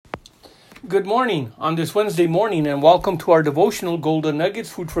Good morning on this Wednesday morning, and welcome to our devotional Golden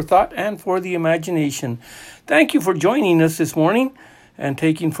Nuggets, food for thought and for the imagination. Thank you for joining us this morning and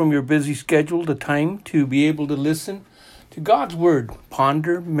taking from your busy schedule the time to be able to listen to God's Word.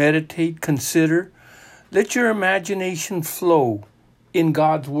 Ponder, meditate, consider. Let your imagination flow in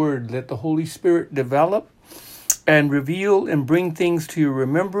God's Word. Let the Holy Spirit develop and reveal and bring things to your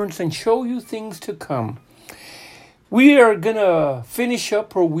remembrance and show you things to come. We are going to finish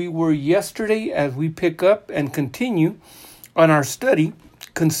up where we were yesterday as we pick up and continue on our study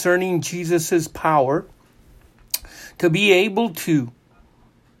concerning Jesus' power to be able to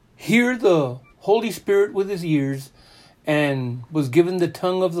hear the Holy Spirit with his ears and was given the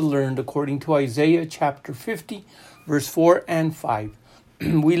tongue of the learned according to Isaiah chapter 50, verse 4 and 5.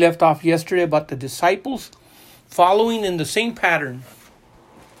 We left off yesterday about the disciples following in the same pattern.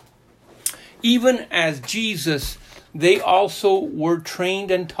 Even as Jesus, they also were trained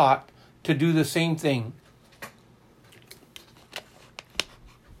and taught to do the same thing.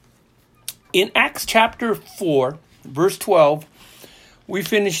 In Acts chapter 4, verse 12, we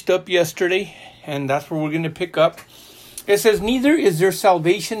finished up yesterday, and that's where we're going to pick up. It says, "Neither is there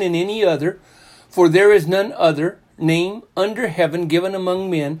salvation in any other, for there is none other name under heaven given among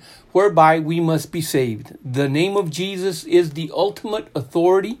men whereby we must be saved." The name of Jesus is the ultimate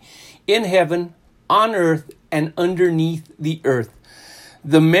authority in heaven, on earth, and underneath the earth.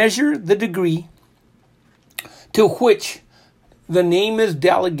 The measure, the degree to which the name is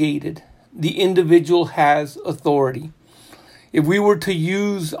delegated, the individual has authority. If we were to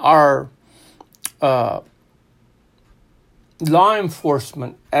use our law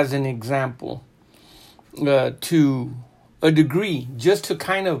enforcement as an example, to a degree, just to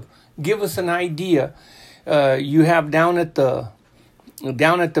kind of give us an idea, you have down at the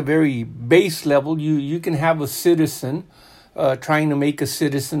very base level, you can have a citizen trying to make a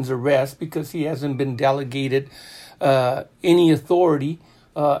citizen's arrest because he hasn't been delegated any authority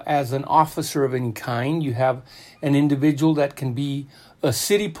as an officer of any kind. You have an individual that can be a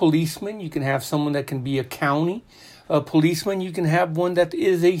city policeman. You can have someone that can be a county policeman. You can have one that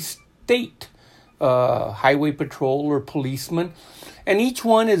is a state highway patrol or policeman. And each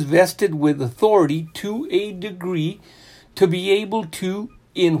one is vested with authority to a degree to be able to,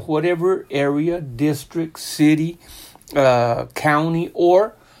 in whatever area, district, city, county,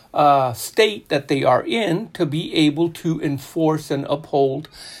 or state that they are in, to be able to enforce and uphold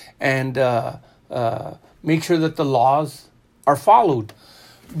and make sure that the laws are followed.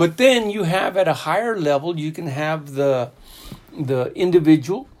 But then you have at a higher level, you can have the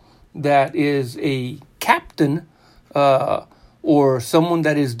individual that is a captain or someone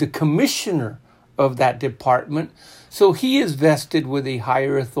that is the commissioner of that department. So he is vested with a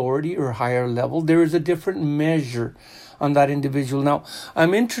higher authority or higher level. There is a different measure on that individual. Now,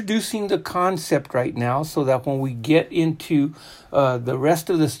 I'm introducing the concept right now so that when we get into the rest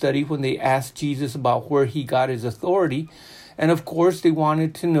of the study, when they asked Jesus about where he got his authority, and of course they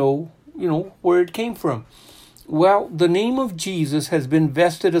wanted to know, where it came from. Well, the name of Jesus has been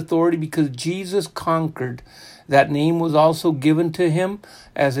vested authority because Jesus conquered. That name was also given to him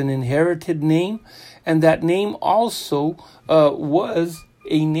as an inherited name. And that name also was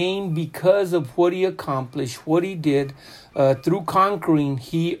a name because of what he accomplished, what he did. Through conquering,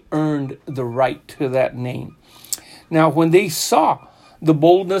 he earned the right to that name. Now, when they saw the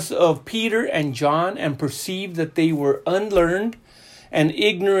boldness of Peter and John and perceived that they were unlearned and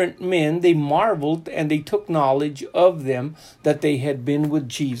ignorant men, they marveled and they took knowledge of them that they had been with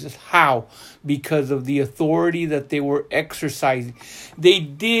Jesus. How? Because of the authority that they were exercising. They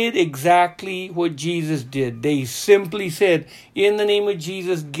did exactly what Jesus did. They simply said, "In the name of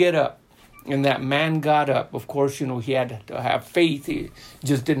Jesus, get up." And that man got up. Of course, he had to have faith. It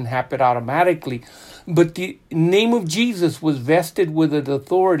just didn't happen automatically. But the name of Jesus was vested with an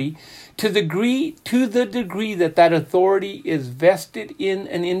authority to the degree that authority is vested in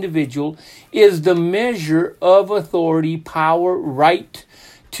an individual is the measure of authority, power, right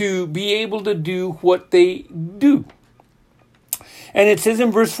to be able to do what they do. And it says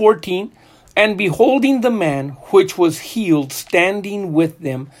in verse 14, "And beholding the man which was healed standing with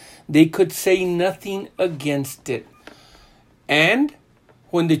them, they could say nothing against it. And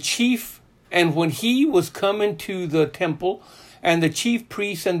when he was come into the temple, and the chief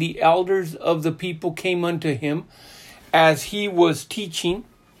priests and the elders of the people came unto him as he was teaching,"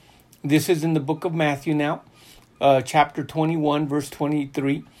 this is in the book of Matthew now, chapter 21, verse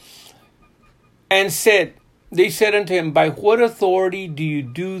 23, "and they said unto him, By what authority do you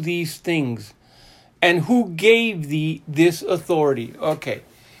do these things? And who gave thee this authority?" Okay,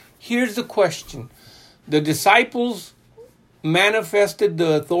 here's the question. The disciples manifested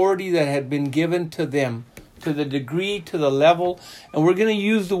the authority that had been given to them, to the degree, to the level. And we're going to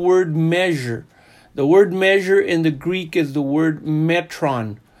use the word measure. The word measure in the Greek is the word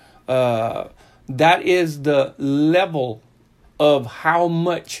metron. That is the level of how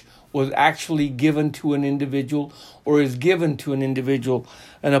much was actually given to an individual or is given to an individual.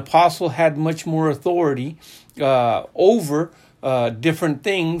 An apostle had much more authority over different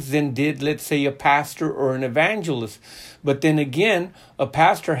things than did, let's say, a pastor or an evangelist. But then again, a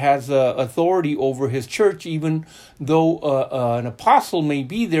pastor has authority over his church. Even though an apostle may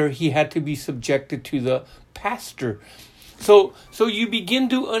be there, he had to be subjected to the pastor. So you begin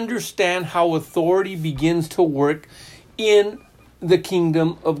to understand how authority begins to work in the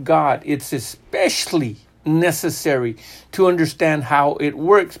kingdom of God. It's especially necessary to understand how it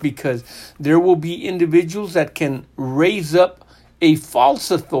works, because there will be individuals that can raise up a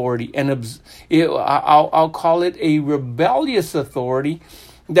false authority, and I'll call it a rebellious authority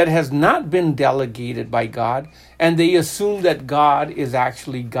that has not been delegated by God, and they assume that God is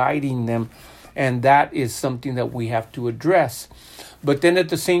actually guiding them, and that is something that we have to address. But then at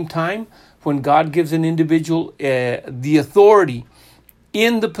the same time, when God gives an individual the authority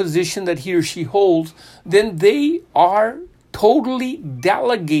in the position that he or she holds, then they are totally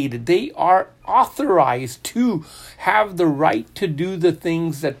delegated. They are authorized to have the right to do the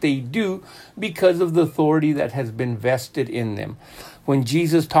things that they do because of the authority that has been vested in them. When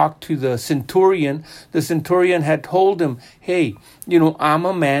Jesus talked to the centurion had told him, hey, I'm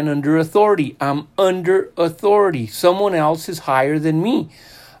a man under authority. I'm under authority. Someone else is higher than me.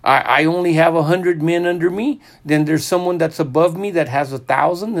 I only have 100 men under me. Then there's someone that's above me that has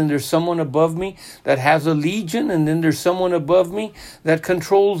 1,000. Then there's someone above me that has a legion. And then there's someone above me that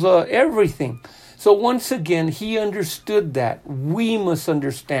controls everything. So once again, he understood that. We must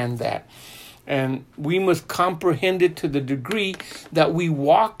understand that. And we must comprehend it to the degree that we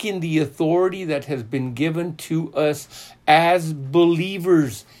walk in the authority that has been given to us as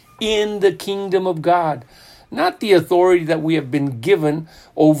believers in the kingdom of God. Not the authority that we have been given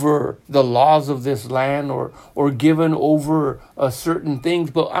over the laws of this land or given over certain things,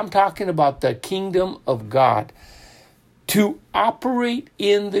 but I'm talking about the kingdom of God. To operate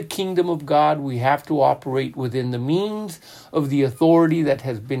in the kingdom of God, we have to operate within the means of the authority that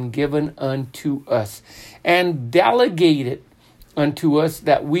has been given unto us and delegate it unto us,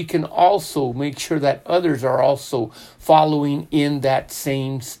 that we can also make sure that others are also following in that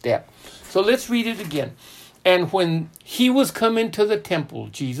same step. So let's read it again. And when he was come into the temple,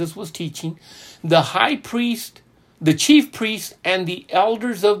 Jesus was teaching, the high priest, the chief priest, and the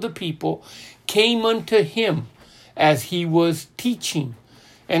elders of the people came unto him as he was teaching.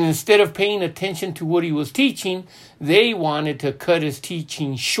 And instead of paying attention to what he was teaching, they wanted to cut his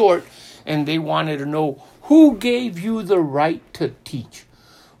teaching short, and they wanted to know, who gave you the right to teach?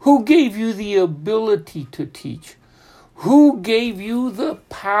 Who gave you the ability to teach? Who gave you the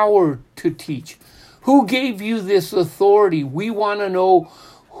power to teach? Who gave you this authority? We want to know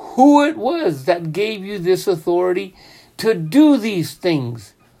who it was that gave you this authority to do these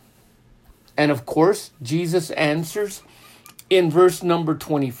things. And of course, Jesus answers in verse number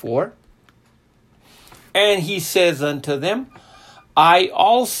 24. And he says unto them, I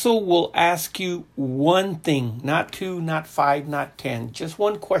also will ask you one thing, not 2, not 5, not 10, just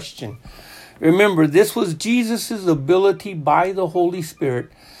one question. Remember, this was Jesus' ability by the Holy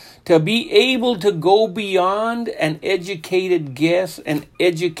Spirit to be able to go beyond an educated guess, an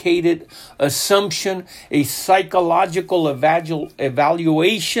educated assumption, a psychological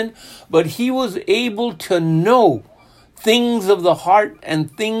evaluation, but he was able to know things of the heart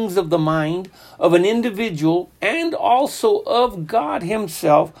and things of the mind of an individual and also of God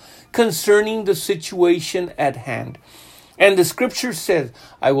himself concerning the situation at hand. And the scripture says,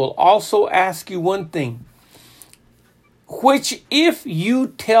 I will also ask you one thing, which if you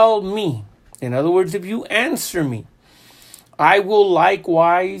tell me, in other words, if you answer me, I will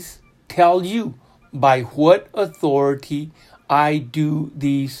likewise tell you by what authority I do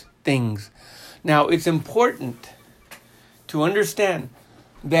these things. Now, it's important to understand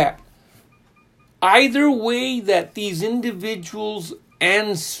that either way that these individuals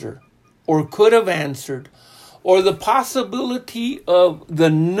answer or could have answered, or the possibility of the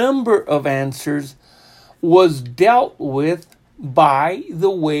number of answers, was dealt with by the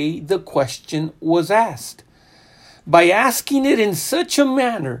way the question was asked. By asking it in such a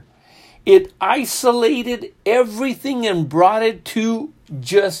manner, it isolated everything and brought it to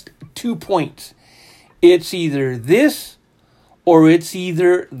just 2 points. It's either this or it's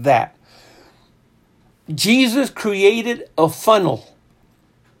either that. Jesus created a funnel.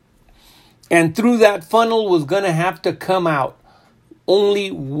 And through that funnel was going to have to come out only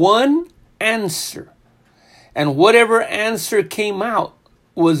one answer. And whatever answer came out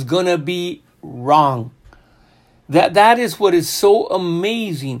was going to be wrong. That is what is so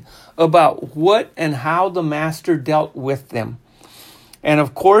amazing about what and how the master dealt with them. And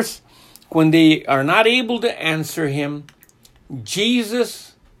of course, when they are not able to answer him,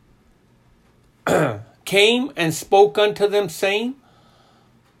 Jesus came and spoke unto them, saying,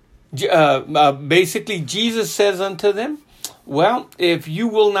 basically Jesus says unto them, well, if you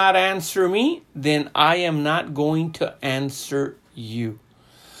will not answer me, then I am not going to answer you.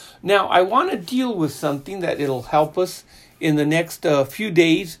 Now, I want to deal with something that it'll help us in the next few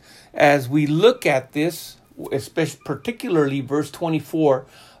days as we look at this, especially particularly verse 24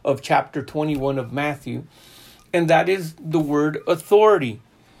 of chapter 21 of Matthew, and that is the word authority.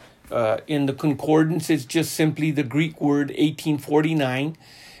 In the concordance, it's just simply the Greek word 1849,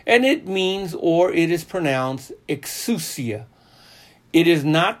 and it means, or it is pronounced, exousia. It is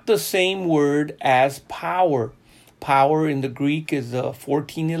not the same word as power. Power in the Greek is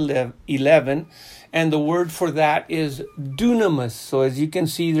 1411, and the word for that is dunamis. So as you can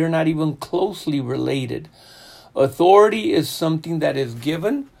see, they're not even closely related. Authority is something that is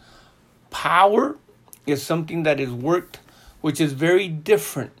given. Power is something that is worked, which is very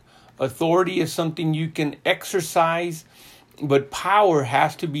different. Authority is something you can exercise, but power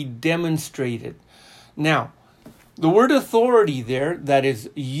has to be demonstrated. Now, the word authority there that is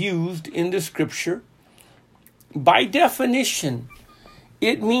used in the scripture, by definition,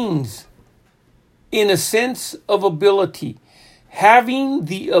 it means, in a sense of ability, having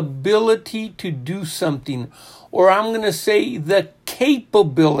the ability to do something, or I'm going to say the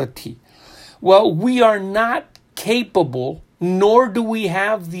capability. Well, we are not capable, nor do we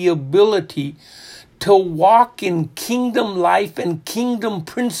have the ability to walk in kingdom life and kingdom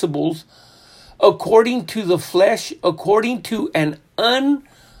principles according to the flesh, according to an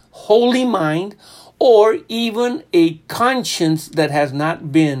unholy mind, or even a conscience that has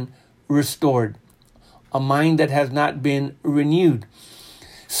not been restored, a mind that has not been renewed.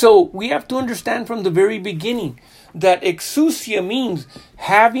 So we have to understand from the very beginning that exousia means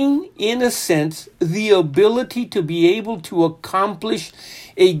having, in a sense, the ability to be able to accomplish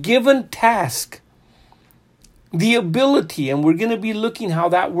a given task. The ability, and we're going to be looking how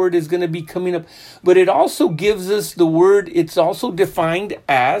that word is going to be coming up, but it also gives us the word, it's also defined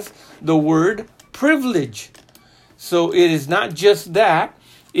as the word privilege. So it is not just that,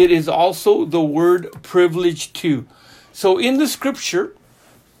 it is also the word privilege too. So in the scripture,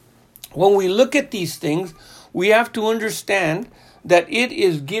 when we look at these things, we have to understand that it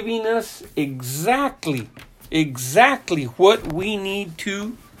is giving us exactly what we need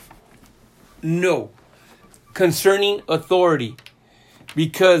to know concerning authority,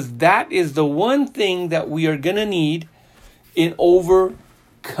 because that is the one thing that we are going to need in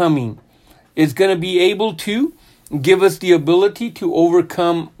overcoming. It's going to be able to give us the ability to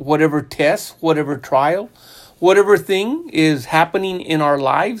overcome whatever test, whatever trial, whatever thing is happening in our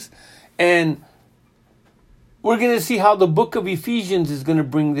lives. And we're going to see how the book of Ephesians is going to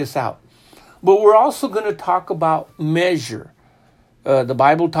bring this out. But we're also going to talk about measure. The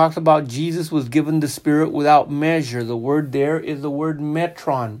Bible talks about Jesus was given the Spirit without measure. The word there is the word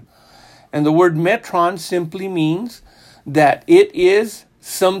metron. And the word metron simply means that it is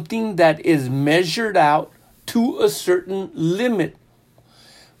something that is measured out to a certain limit.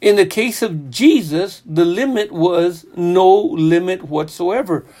 In the case of Jesus, the limit was no limit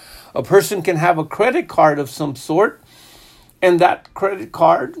whatsoever. A person can have a credit card of some sort, and that credit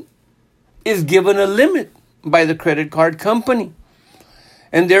card is given a limit by the credit card company.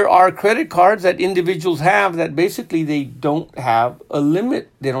 And there are credit cards that individuals have that basically they don't have a limit.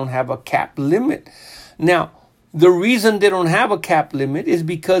 They don't have a cap limit. Now, the reason they don't have a cap limit is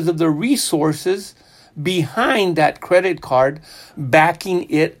because of the resources behind that credit card backing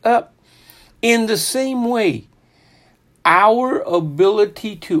it up. In the same way, our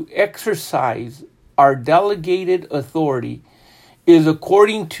ability to exercise our delegated authority is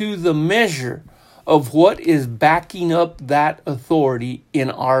according to the measure of what is backing up that authority in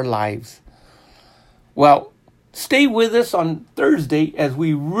our lives. Well, stay with us on Thursday as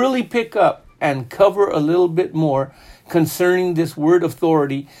we really pick up and cover a little bit more concerning this word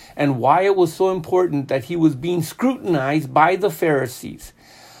authority and why it was so important that he was being scrutinized by the Pharisees.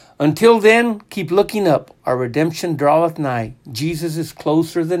 Until then, keep looking up. Our redemption draweth nigh. Jesus is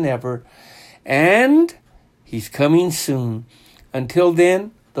closer than ever, and he's coming soon. Until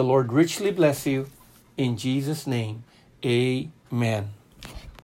then, the Lord richly bless you. In Jesus' name, amen.